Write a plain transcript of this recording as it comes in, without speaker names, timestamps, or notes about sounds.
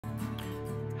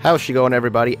How's she going,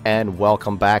 everybody, and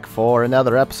welcome back for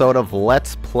another episode of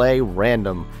Let's Play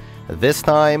Random. This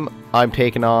time, I'm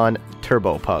taking on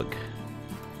Turbo Pug.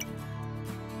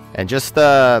 And just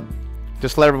to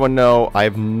let everyone know,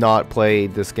 I've not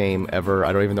played this game ever.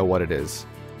 I don't even know what it is.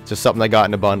 It's just something I got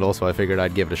in a bundle, so I figured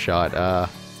I'd give it a shot.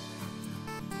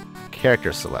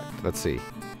 Character select. Let's see.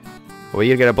 Well,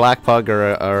 you get a black pug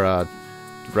or a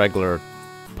regular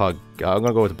pug. I'm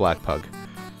gonna go with the black pug.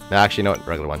 No, actually, no,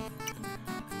 regular one.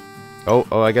 Oh,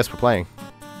 I guess we're playing.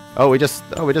 Oh, we just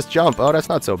jump. Oh, that's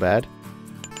not so bad.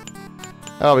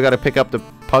 Oh, we gotta pick up the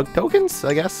pug tokens,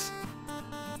 I guess.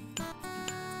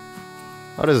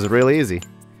 Oh, this is really easy.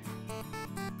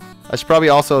 I should probably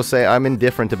also say I'm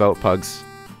indifferent about pugs.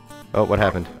 Oh, what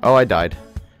happened? Oh, I died.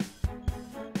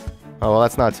 Oh, well,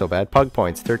 that's not so bad. Pug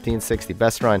points, 1360,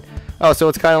 best run. Oh, so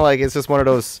it's kind of like, it's just one of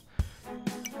those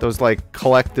like,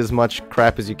 collect as much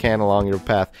crap as you can along your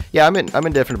path. Yeah, I'm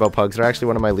indifferent about pugs. They're actually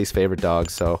one of my least favorite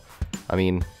dogs, so, I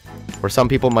mean, where some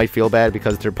people might feel bad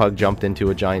because their pug jumped into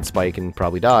a giant spike and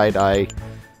probably died, I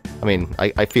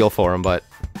feel for him, but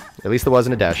at least it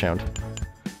wasn't a dachshund.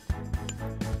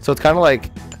 So it's kind of like,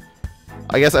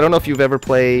 I guess, I don't know if you've ever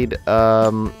played,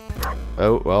 oh,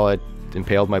 well, I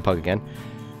impaled my pug again.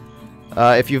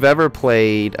 If you've ever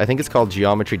played, I think it's called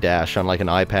Geometry Dash on like an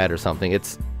iPad or something,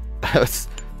 it's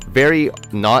very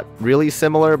not really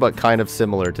similar, but kind of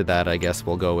similar to that, I guess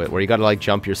we'll go with, where you gotta like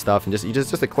jump your stuff and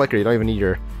just a clicker. You don't even need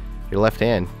your left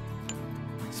hand.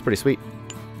 It's pretty sweet.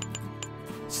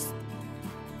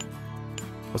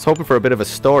 I was hoping for a bit of a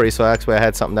story, so actually I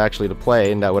had something actually to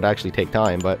play, and that would actually take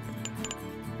time, but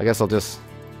I guess I'll just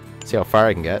see how far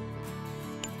I can get.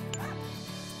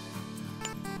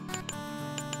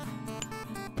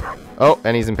 Oh,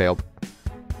 and he's impaled.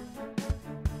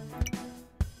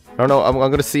 I don't know, I'm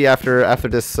going to see after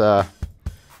this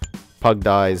pug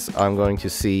dies, I'm going to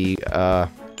see how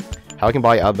I can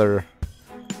buy other,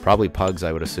 probably pugs,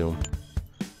 I would assume.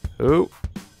 Ooh.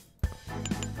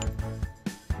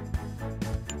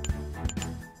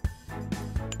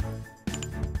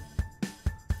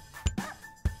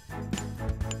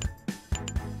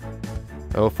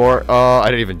 Oh, I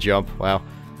didn't even jump. Wow.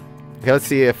 Okay, let's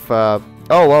see if, oh,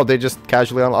 well, they just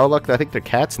casually oh, look, I think they're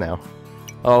cats now.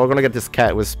 Oh, we're gonna get this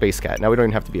cat with Space Cat. Now we don't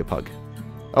even have to be a pug.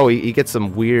 Oh, he gets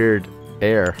some weird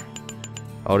air.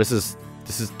 Oh, this is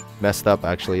messed up,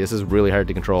 actually. This is really hard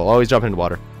to control. Oh, he's jumping into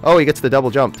water. Oh, he gets the double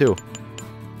jump, too.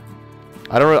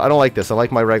 I don't like this. I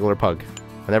like my regular pug.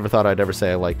 I never thought I'd ever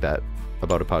say I like that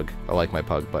about a pug. I like my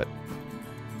pug, but...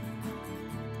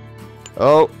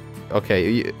 Oh,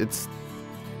 okay. It's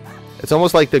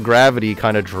almost like the gravity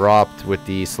kind of dropped with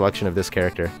the selection of this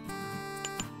character.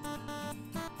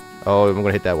 Oh, I'm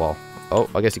gonna hit that wall. Oh,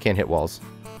 I guess you can't hit walls.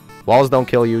 Walls don't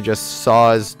kill you, just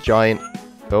saws, giant...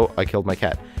 Oh, I killed my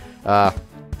cat.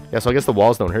 Yeah, so I guess the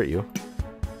walls don't hurt you.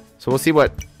 So we'll see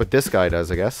what this guy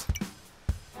does, I guess.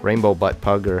 Rainbow butt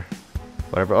pug or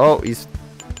whatever. Oh, he's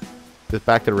just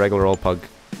back to the regular old pug,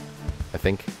 I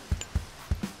think.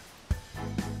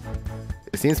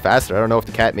 It seems faster. I don't know if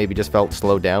the cat maybe just felt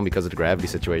slowed down because of the gravity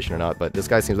situation or not, but this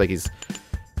guy seems like he's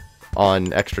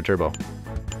on extra turbo.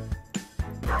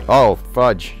 Oh,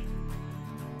 fudge.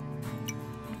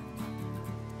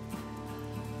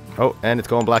 Oh, and it's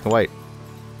going black and white.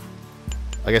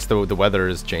 I guess the weather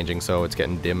is changing, so it's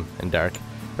getting dim and dark.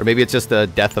 Or maybe it's just the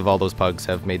death of all those pugs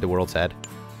have made the world sad.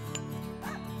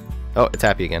 Oh, it's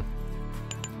happy again.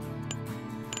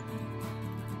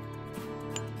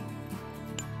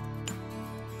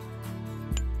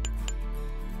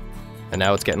 And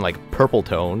now it's getting like purple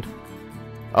toned.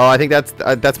 Oh, I think that's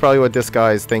probably what this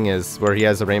guy's thing is, where he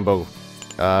has a rainbow.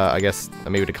 I guess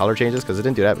maybe the color changes, because it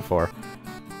didn't do that before.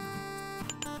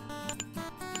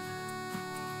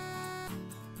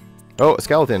 Oh, a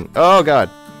skeleton. Oh god.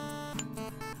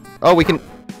 Oh,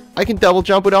 I can double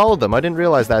jump with all of them. I didn't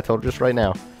realize that till just right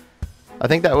now. I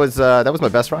think that was my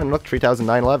best run. Look,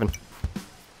 3,911.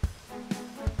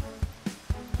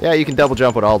 Yeah, you can double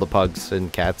jump with all the pugs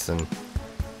and cats and...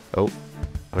 Oh,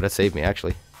 that saved me,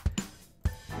 actually.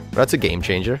 That's a game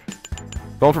changer.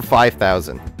 Going for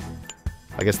 5,000.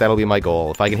 I guess that'll be my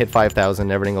goal. If I can hit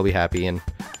 5,000, everything will be happy, and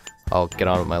I'll get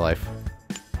on with my life.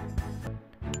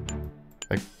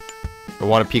 I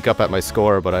want to peek up at my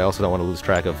score, but I also don't want to lose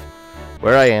track of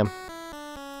where I am.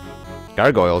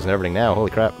 Gargoyles and everything now.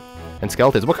 Holy crap. And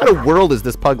skeletons. What kind of world is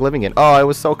this pug living in? Oh, I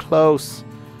was so close.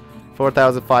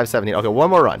 4,570. Okay, one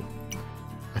more run.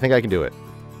 I think I can do it.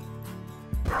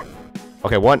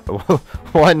 Okay, one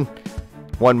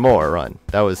more run.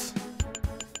 That was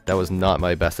not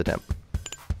my best attempt.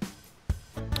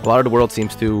 A lot of the world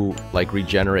seems to like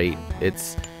regenerate.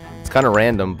 It's kind of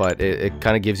random, but it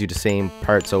kind of gives you the same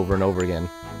parts over and over again,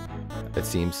 it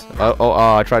seems.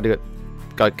 I tried to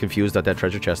got confused at that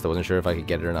treasure chest. I wasn't sure if I could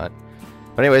get it or not.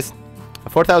 But anyways,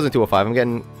 4,205. I'm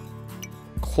getting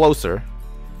closer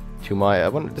to my...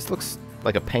 this looks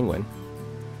like a penguin.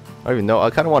 I don't even know. I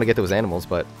kind of want to get those animals,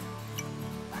 but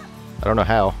I don't know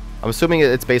how. I'm assuming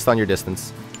it's based on your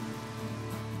distance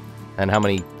and how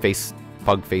many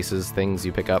pug faces things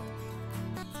you pick up.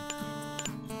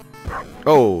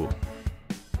 Oh!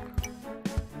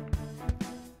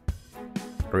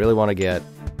 I really want to get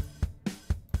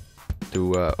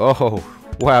to, oh,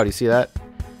 wow, do you see that?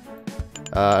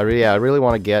 Yeah, I really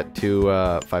want to get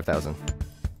to, 5,000.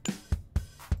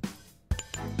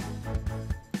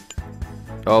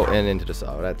 Oh, and into the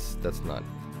saw. That's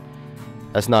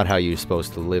not how you're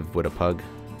supposed to live with a pug.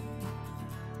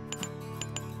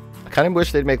 I kind of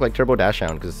wish they'd make, like, Turbo Dash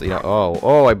Hound, because, you know,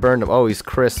 oh, I burned him. Oh, he's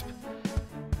crisp.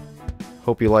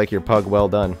 Hope you like your pug well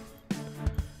done.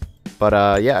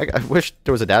 But, yeah, I wish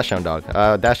there was a Dash Hound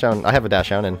dog. Dash Hound, I have a Dash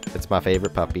Hound, and it's my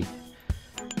favorite puppy.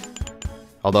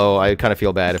 Although, I kind of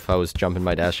feel bad if I was jumping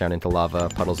my Dash Hound into lava,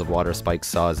 puddles of water, spikes,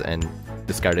 saws, and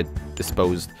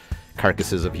disposed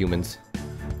carcasses of humans.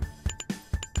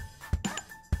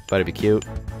 But it'd be cute.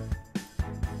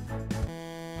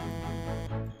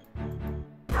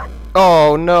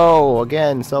 Oh, no!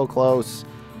 Again, so close.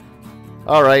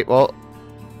 Alright, well,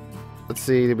 let's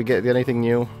see, did we get anything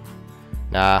new?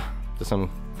 Nah. Just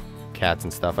some cats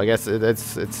and stuff. I guess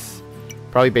it's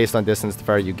probably based on distance. The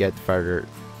farther you get, the farther,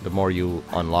 the more you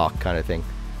unlock, kind of thing.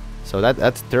 So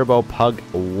that's Turbo Pug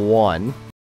 1.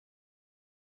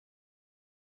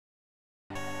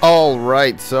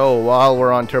 Alright, so while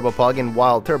we're on Turbo Pug, and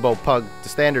while Turbo Pug, the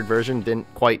standard version, didn't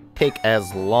quite take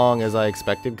as long as I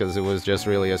expected, because it was just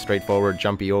really a straightforward,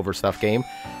 jumpy over stuff game,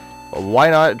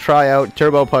 why not try out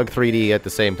Turbo Pug 3D at the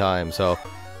same time? So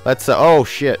let's, oh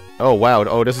shit, oh wow,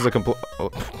 oh this is a complete,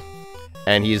 oh.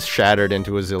 And he's shattered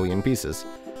into a zillion pieces.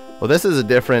 Well, this is a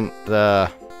different,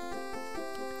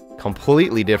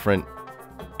 completely different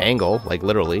angle, like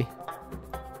literally.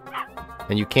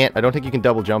 And you can't, I don't think you can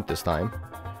double jump this time.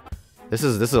 This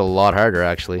is a lot harder,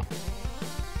 actually.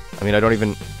 I mean, I'm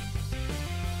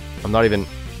not even,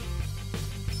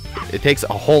 it takes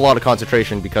a whole lot of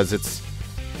concentration because it's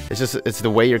the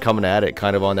way you're coming at it,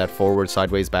 kind of on that forward,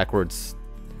 sideways, backwards,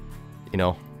 you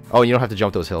know. Oh, you don't have to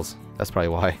jump those hills. That's probably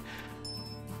why.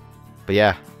 But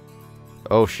yeah.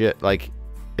 Oh shit, like,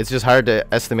 it's just hard to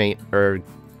estimate, or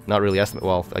not really estimate,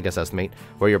 well, I guess estimate,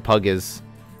 where your pug is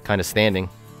kind of standing.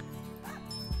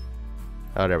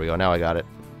 Oh, there we go, now I got it.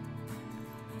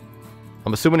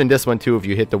 I'm assuming in this one too, if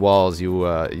you hit the walls, you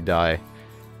die.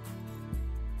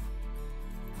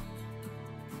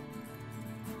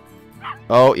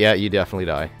 Oh yeah, you definitely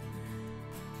die.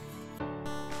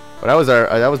 But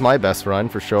that was my best run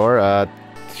for sure.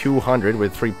 200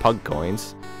 with 3 pug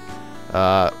coins.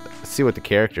 Let's see what the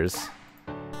characters.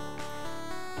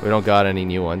 We don't got any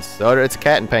new ones. Oh, it's a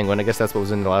cat and penguin. I guess that's what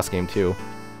was in the last game too.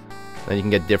 Then you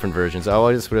can get different versions. Oh,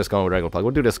 we're just going with regular pug.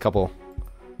 We'll do this couple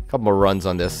more runs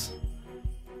on this.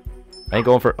 I ain't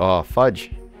going for... Oh,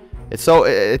 fudge. It's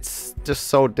just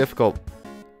so difficult.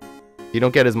 You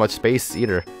don't get as much space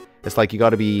either. It's like you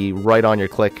gotta be right on your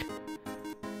click.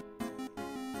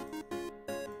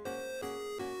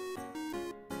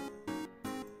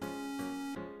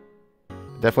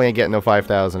 Definitely ain't getting no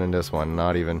 5,000 in this one.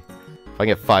 Not even. If I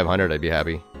get 500, I'd be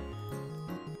happy.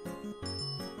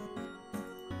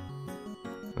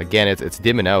 Again, it's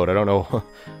dimming out. I don't know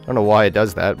why it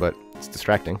does that, but it's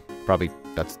distracting.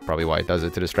 That's probably why it does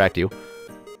it, to distract you.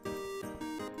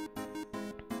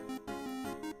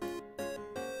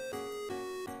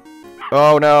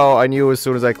 Oh no, I knew as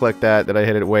soon as I clicked that I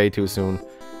hit it way too soon.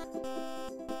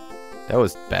 That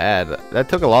was bad. That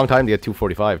took a long time to get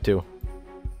 245 too.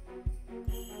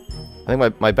 I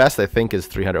think my best, I think, is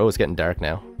 300. Oh, it's getting dark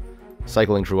now.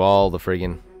 Cycling through all the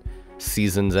friggin'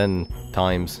 seasons and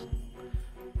times.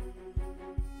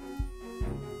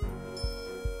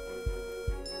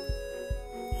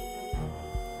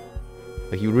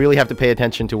 Like, you really have to pay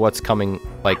attention to what's coming,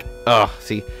 like,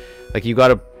 see? Like, you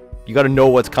gotta know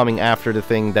what's coming after the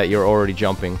thing that you're already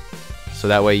jumping. So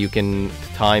that way you can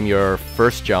time your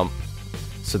first jump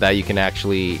so that you can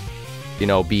actually, you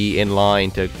know, be in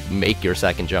line to make your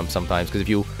second jump sometimes. Because if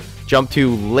you jump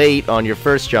too late on your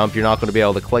first jump, you're not going to be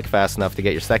able to click fast enough to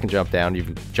get your second jump down. If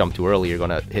you jump too early, you're going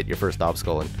to hit your first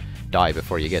obstacle and die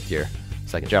before you get to your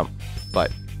second jump.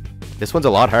 But this one's a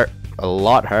lot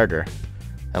harder.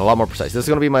 And a lot more precise. This is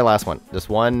going to be my last one. Just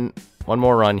one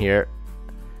more run here.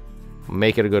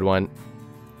 Make it a good one.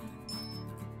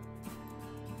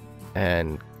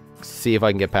 And see if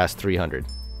I can get past 300.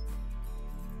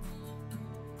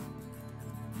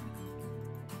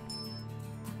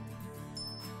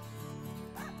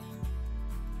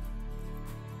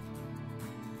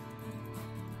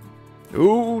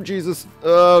 Ooh, Jesus.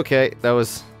 Okay, that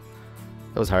was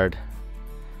hard.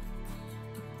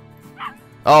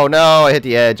 Oh no, I hit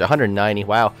the edge. 190.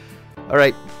 Wow. All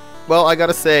right. Well, I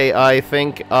gotta say, I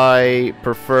think I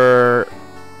prefer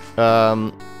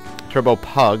Turbo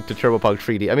Pug to Turbo Pug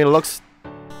 3D. I mean,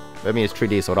 it's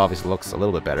 3D, so it obviously looks a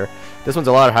little bit better. This one's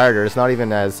a lot harder. It's not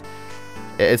even as...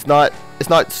 It's not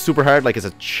super hard, like it's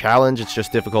a challenge. It's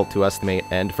just difficult to estimate.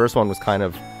 And the first one was kind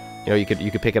of, you know, you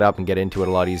could pick it up and get into it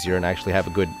a lot easier and actually have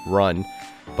a good run.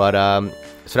 But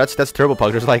so that's Turbo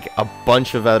Pug. There's like a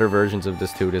bunch of other versions of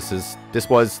this too. This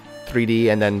was 3D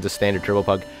and then the standard Turbo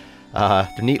Pug. They're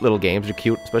neat little games. They're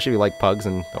cute, especially if you like pugs,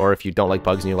 or if you don't like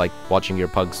pugs and you like watching your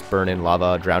pugs burn in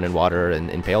lava, drown in water, and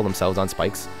impale themselves on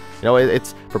spikes. You know,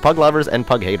 it's for pug lovers and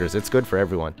pug haters. It's good for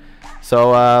everyone.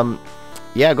 So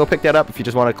yeah, go pick that up if you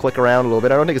just want to click around a little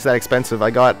bit. I don't think it's that expensive.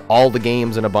 I got all the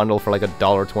games in a bundle for like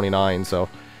 $1.29, so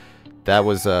that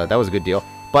was a good deal.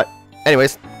 But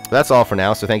anyways, that's all for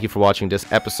now. So thank you for watching this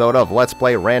episode of Let's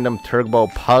Play Random Turbo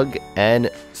Pug, and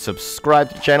subscribe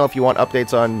to the channel if you want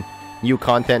updates on new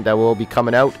content that will be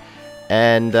coming out.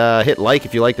 And hit like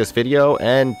if you like this video,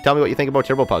 and tell me what you think about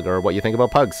Turbo Pug or what you think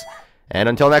about pugs. And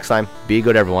until next time, be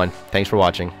good, everyone. Thanks for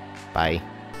watching. Bye.